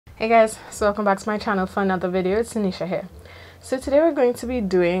Hey guys, so welcome back to my channel for another video. It's Anisha here. So today we're going to be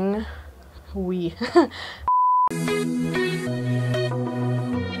doing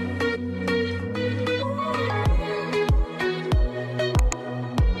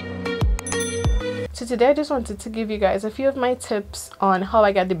So today I just wanted to give you guys a few of my tips on how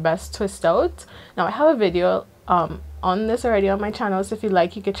I get the best twist out. Now I have a video on this already on my channel, so if you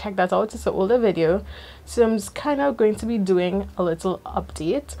like you could check that out. It's an older video, so I'm just kind of going to be doing a little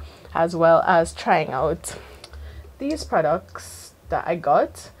update as well as trying out these products that I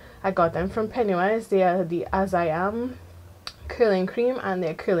got them from Pennywise. They are the As I Am curling cream and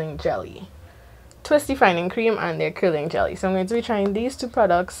their curling jelly, twist defining cream and their curling jelly. So I'm going to be trying these two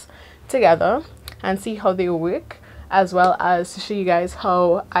products together and see how they work, as well as to show you guys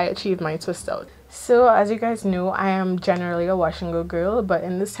how I achieved my twist out. So as you guys know, I am generally a wash and go girl, but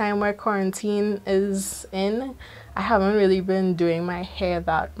in this time where quarantine is in, I haven't really been doing my hair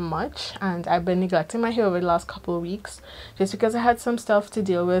that much, and I've been neglecting my hair over the last couple of weeks just because I had some stuff to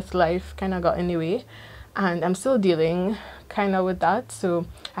deal with. Life kind of got in the way, and I'm still dealing kind of with that, so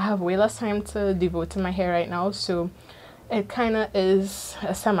I have way less time to devote to my hair right now. So it kind of is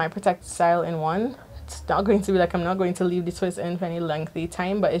a semi-protected style in one. It's not going to be like I'm not going to leave the twist in for any lengthy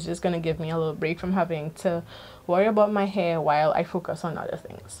time, but it's just going to give me a little break from having to worry about my hair while I focus on other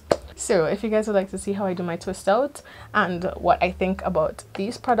things. So if you guys would like to see how I do my twist out and what I think about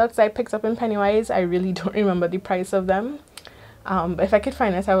these products I picked up in Pennywise, I really don't remember the price of them, but if I could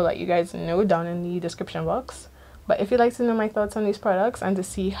find it I will let you guys know down in the description box. But if you'd like to know my thoughts on these products and to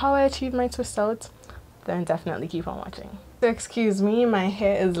see how I achieved my twist out, then definitely keep on watching. So excuse me, my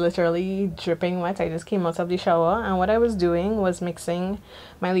hair is literally dripping wet. I just came out of the shower, and what I was doing was mixing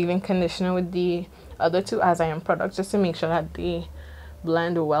my leave-in conditioner with the other two As I Am products just to make sure that they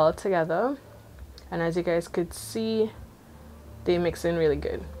blend well together. And as you guys could see, they mix in really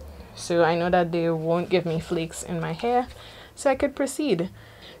good. So I know that they won't give me flakes in my hair, so I could proceed.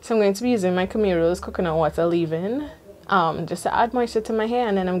 So I'm going to be using my Camille coconut water leave-in just to add moisture to my hair,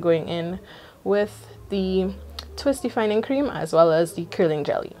 and then I'm going in with the twist defining cream as well as the curling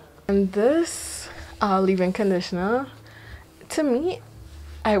jelly. And this leave-in conditioner, to me,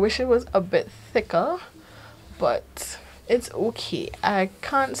 I wish it was a bit thicker, but it's okay. I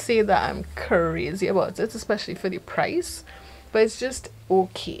can't say that I'm crazy about it, especially for the price, but it's just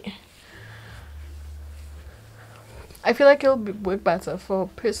okay. I feel like it'll work better for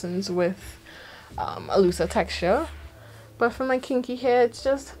persons with a looser texture, but for my kinky hair it's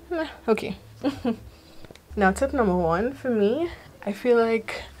just okay. Now tip number one for me, I feel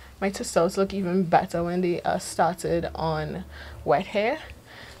like my twist outs look even better when they are started on wet hair.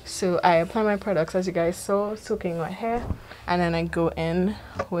 So I apply my products as you guys saw, soaking wet hair, and then I go in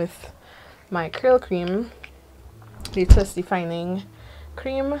with my curl cream, the twist defining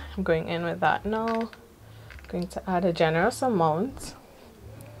cream. I'm going in with that now. I'm going to add a generous amount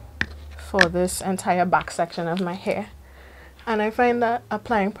for this entire back section of my hair. And I find that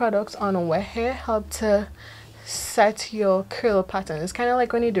applying products on wet hair help to set your curl pattern. It's kind of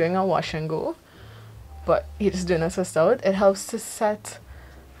like when you're doing a wash and go, but you're just doing a twist out. It helps to set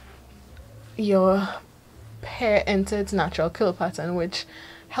your hair into its natural curl pattern, which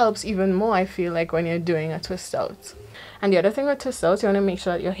helps even more, I feel like, when you're doing a twist out. And the other thing with twist outs, you want to make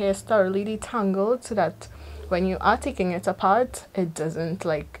sure that your hair is thoroughly detangled so that when you are taking it apart, it doesn't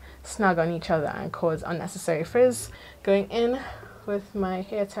like snag on each other and cause unnecessary frizz. Going in with my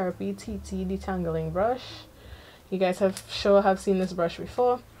hair therapy TT detangling brush. You guys have seen this brush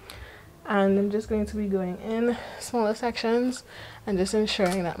before, and I'm just going to be going in smaller sections and just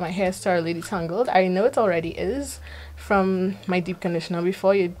ensuring that my hair is thoroughly detangled. I know it already is from my deep conditioner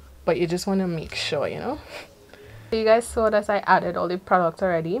before, but you just want to make sure, you know. You guys saw that I added all the product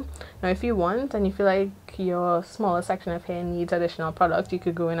already. Now if you want and you feel like your smaller section of hair needs additional product, you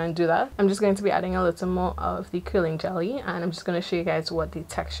could go in and do that. I'm just going to be adding a little more of the curling jelly, and I'm just going to show you guys what the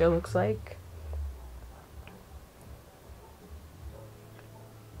texture looks like.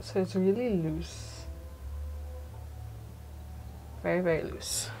 So it's really loose, very, very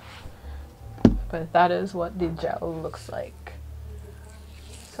loose, but that is what the gel looks like.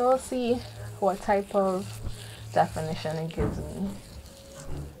 So we'll see what type of definition it gives me,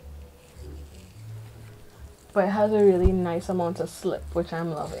 but it has a really nice amount of slip, which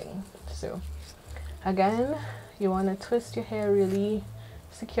I'm loving. So again, you want to twist your hair really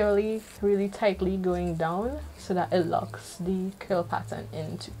securely, really tightly going down so that it locks the curl pattern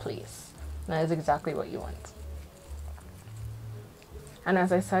into place. That is exactly what you want. And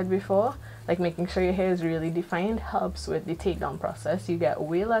as I said before, like making sure your hair is really defined helps with the takedown process. You get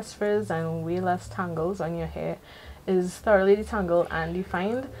way less frizz and way less tangles when your hair is thoroughly detangled and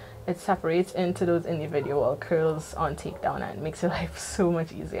defined. it separates into those individual curls on takedown and makes your life so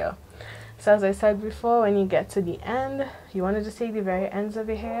much easier. So as I said before, when you get to the end, you want to just take the very ends of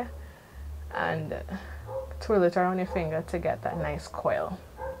your hair and twirl it around your finger to get that nice coil.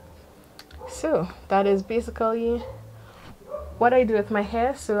 So that is basically what I do with my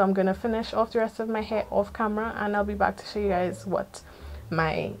hair. So I'm gonna finish off the rest of my hair off camera, and I'll be back to show you guys what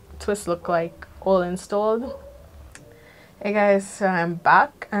my twists look like all installed. Hey guys, so I'm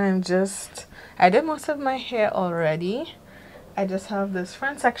back, and I did most of my hair already. I just have this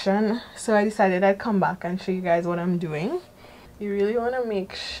front section, so I decided I'd come back and show you guys what I'm doing. You really want to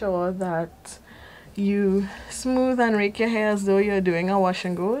make sure that you smooth and rake your hair as though you're doing a wash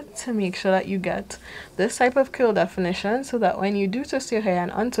and go, to make sure that you get this type of curl definition, so that when you do twist your hair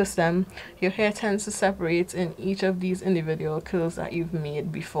and untwist them, your hair tends to separate in each of these individual curls that you've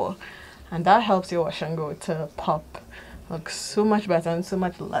made before, and that helps your wash and go to pop, look so much better and so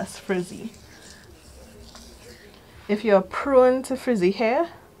much less frizzy. If you're prone to frizzy hair,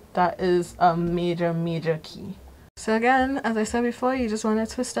 that is a major key. So again, as I said before, you just want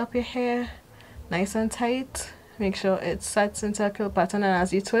to twist up your hair nice and tight. Make sure it sets into a curl pattern, and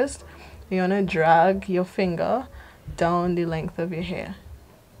as you twist, you want to drag your finger down the length of your hair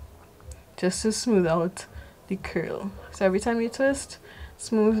just to smooth out the curl. So every time you twist,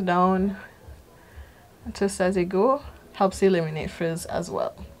 smooth down and twist as you go. Helps eliminate frizz as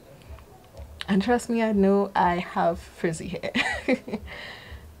well. And trust me, I know I have frizzy hair.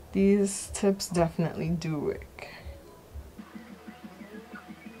 These tips definitely do work.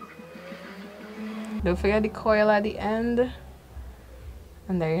 Don't forget the coil at the end,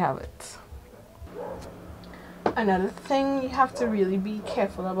 and there you have it. Another thing you have to really be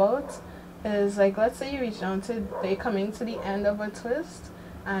careful about is, like, let's say you reach down to, they're coming to the end of a twist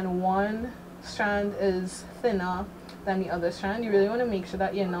and one strand is thinner than the other strand. You really want to make sure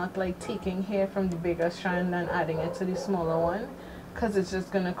that you're not like taking hair from the bigger strand and adding it to the smaller one, because it's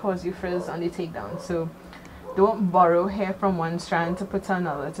just going to cause you frizz on the takedown. So don't borrow hair from one strand to put to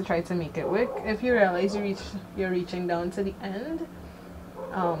another to try to make it work. If you realize you're reaching down to the end,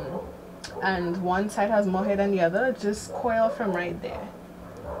 and one side has more hair than the other, just coil from right there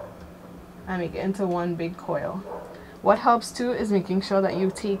and make it into one big coil. What helps too is making sure that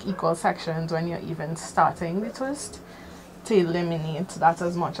you take equal sections when you're even starting the twist to eliminate that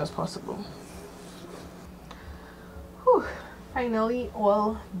as much as possible. Whew, finally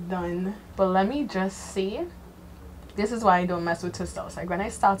all done. But let me just say, this is why I don't mess with twist outs. Like when I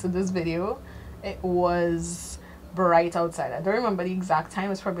started this video, it was bright outside. I don't remember the exact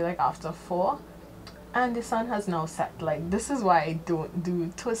time. It's probably like after 4, and the sun has now set. Like, this is why I don't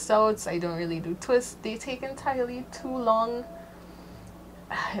do twist outs. I don't really do twists. They take entirely too long.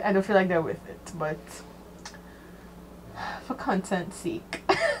 I don't feel like they're worth it, but for content's sake,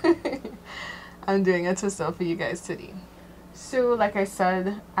 I'm doing a twist out for you guys today. So like I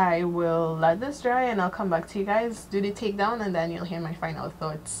said, I will let this dry and I'll come back to you guys, do the takedown, and then you'll hear my final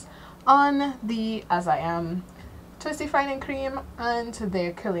thoughts on the As I Am Twisty Finding Cream and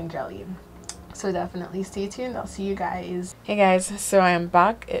their curling jelly. So definitely stay tuned. I'll see you guys. Hey guys, so I am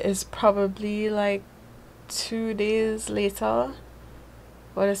back. It is probably like 2 days later.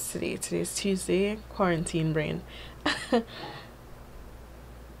 What is today? Today's Tuesday. Quarantine brain.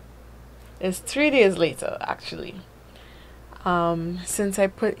 It's 3 days later actually, since I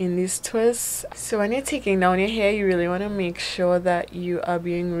put in these twists. So when you're taking down your hair, you really want to make sure that you are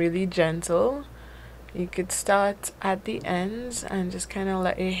being really gentle. You could start at the ends and just kind of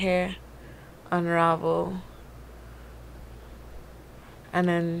let your hair unravel, and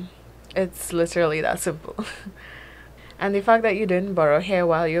then it's literally that simple. And the fact that you didn't borrow hair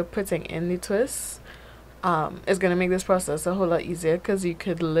while you're putting in the twists is gonna make this process a whole lot easier, because you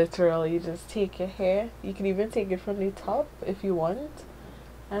could literally just take your hair, you can even take it from the top if you want,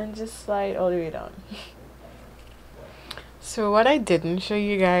 and just slide all the way down. So what I didn't show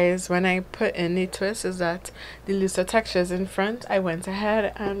you guys when I put in the twist is that the looser textures in front, I went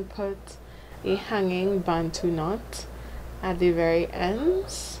ahead and put a hanging bantu knot at the very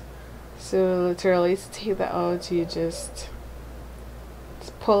ends. So literally to take that out, you just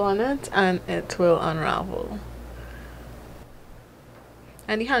pull on it and it will unravel.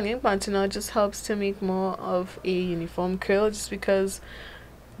 And the hanging bantu knot just helps to make more of a uniform curl, just because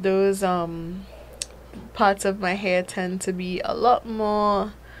those parts of my hair tend to be a lot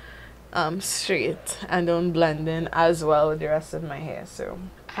more straight and don't blend in as well with the rest of my hair. So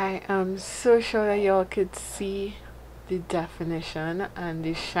I am so sure that y'all could see the definition and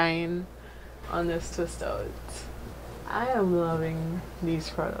the shine on this twist out. I am loving these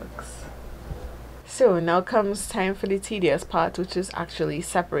products. So now comes time for the tedious part, which is actually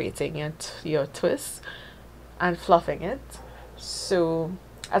separating your twist and fluffing it. So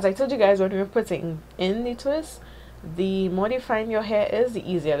as I told you guys when we were putting in the twist, the more defined your hair is,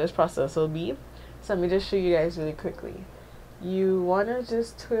 the easier this process will be. So let me just show you guys really quickly. You want to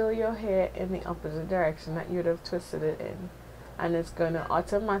just twirl your hair in the opposite direction that you would have twisted it in, and it's going to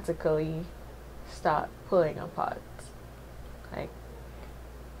automatically start pulling apart. Like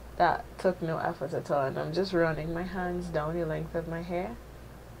that took no effort at all, and I'm just running my hands down the length of my hair,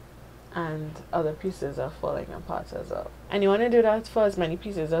 and other pieces are falling apart as well. And you want to do that for as many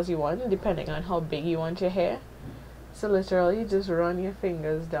pieces as you want, depending on how big you want your hair. So literally just run your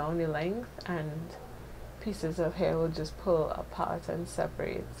fingers down the length and pieces of hair will just pull apart and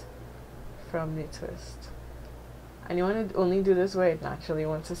separate from the twist. And you want to only do this where it naturally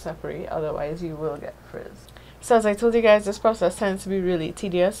wants to separate, otherwise you will get frizz. So as I told you guys, this process tends to be really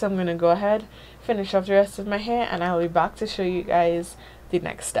tedious, so I'm going to go ahead, finish off the rest of my hair, and I'll be back to show you guys the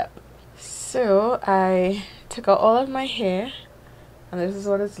next step. So I took out all of my hair, and this is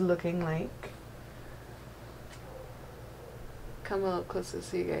what it's looking like. Come a little closer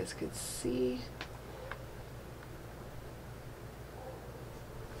so you guys could see.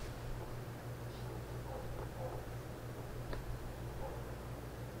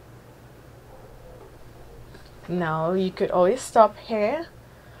 Now you could always stop here,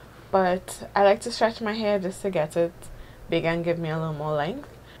 but I like to stretch my hair just to get it big and give me a little more length.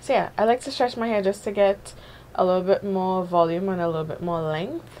 So yeah, I like to stretch my hair just to get a little bit more volume and a little bit more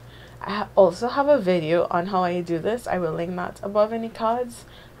length. I also have a video on how I do this. I will link that above in the cards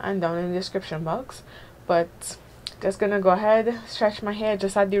and down in the description box. But just gonna go ahead, stretch my hair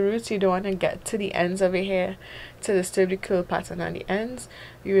just at the roots. You don't want to get to the ends of your hair to disturb the curl pattern at the ends.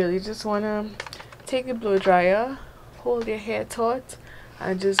 You really just want to take a blow dryer, hold your hair taut,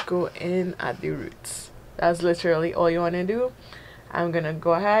 and just go in at the roots. That's literally all you want to do. I'm gonna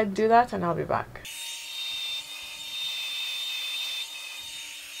go ahead, do that, and I'll be back.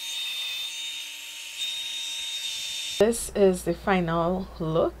 This is the final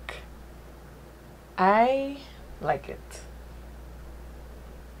look. I like it.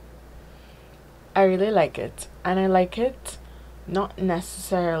 I really like it, and I like it not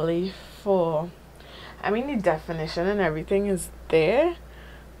necessarily for, I mean, the definition and everything is there,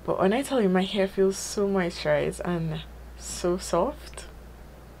 but when I tell you my hair feels so moisturized and so soft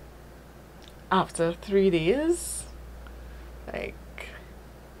after 3 days, like,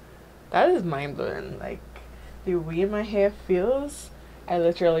 that is mind-blowing. Like, the way my hair feels, I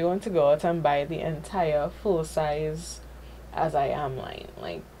literally want to go out and buy the entire full size As I Am line.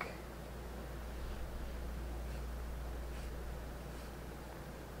 Like,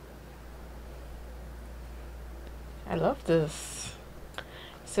 I love this.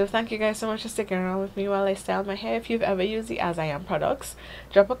 So thank you guys so much for sticking around with me while I style my hair. If you've ever used the As I Am products,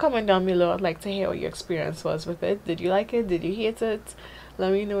 drop a comment down below. I'd like to hear what your experience was with it. Did you like it? Did you hate it?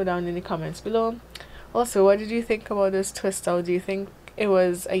 Let me know down in the comments below. Also, what did you think about this twist out? Do you think it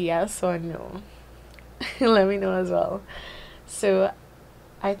was a yes or no? Let me know as well. So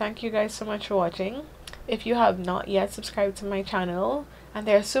I thank you guys so much for watching. If you have not yet subscribed to my channel, and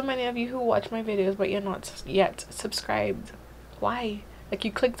there are so many of you who watch my videos but you're not yet subscribed, why? Like,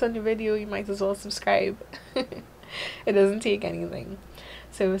 you clicked on the video, you might as well subscribe. It doesn't take anything.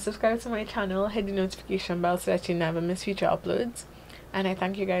 So subscribe to my channel, hit the notification bell so that you never miss future uploads. And I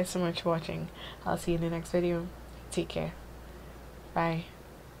thank you guys so much for watching. I'll see you in the next video. Take care. Bye.